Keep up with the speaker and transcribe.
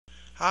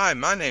Hi,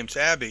 my name's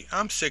Abbie.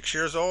 I'm 6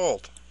 years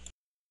old.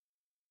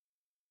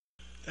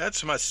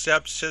 That's my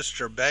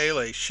stepsister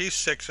Bailey. She's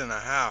 6 and a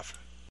half.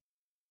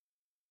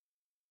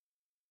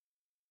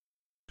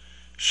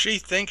 She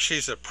thinks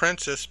she's a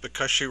princess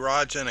because she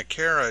rides in a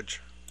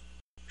carriage.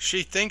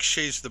 She thinks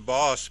she's the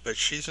boss, but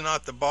she's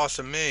not the boss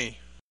of me.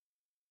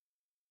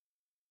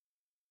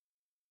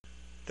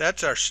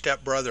 That's our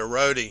stepbrother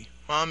Roadie.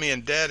 Mommy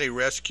and Daddy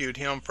rescued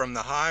him from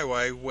the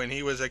highway when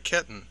he was a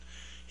kitten.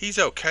 He's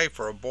okay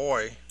for a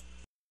boy.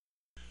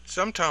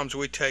 Sometimes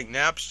we take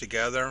naps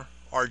together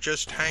or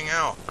just hang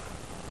out.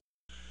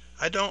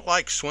 I don't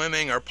like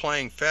swimming or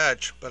playing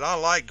fetch, but I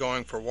like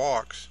going for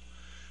walks.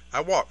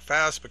 I walk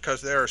fast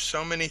because there are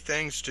so many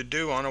things to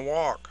do on a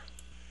walk.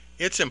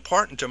 It's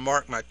important to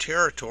mark my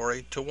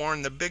territory to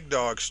warn the big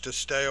dogs to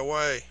stay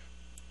away.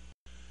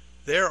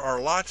 There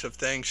are lots of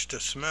things to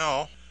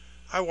smell.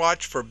 I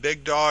watch for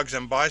big dogs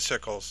and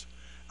bicycles.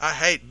 I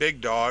hate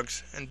big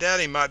dogs, and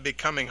Daddy might be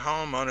coming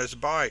home on his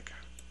bike.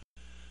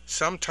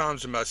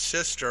 Sometimes my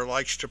sister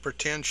likes to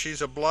pretend she's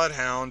a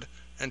bloodhound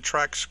and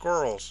track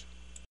squirrels.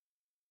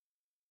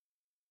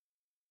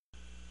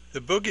 The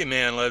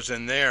boogeyman lives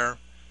in there.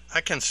 I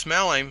can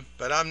smell him,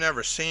 but I've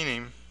never seen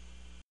him.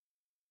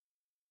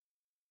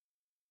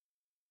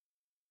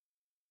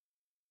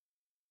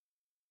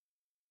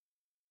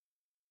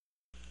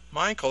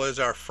 Michael is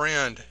our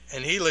friend,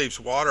 and he leaves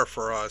water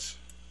for us.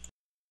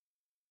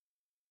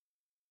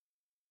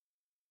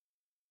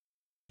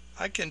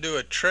 I can do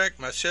a trick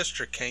my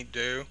sister can't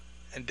do,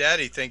 and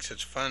Daddy thinks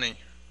it's funny.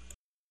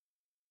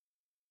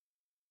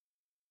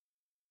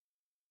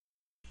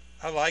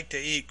 I like to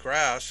eat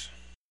grass.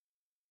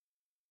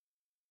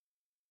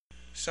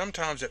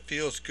 Sometimes it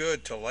feels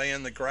good to lay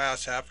in the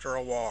grass after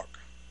a walk.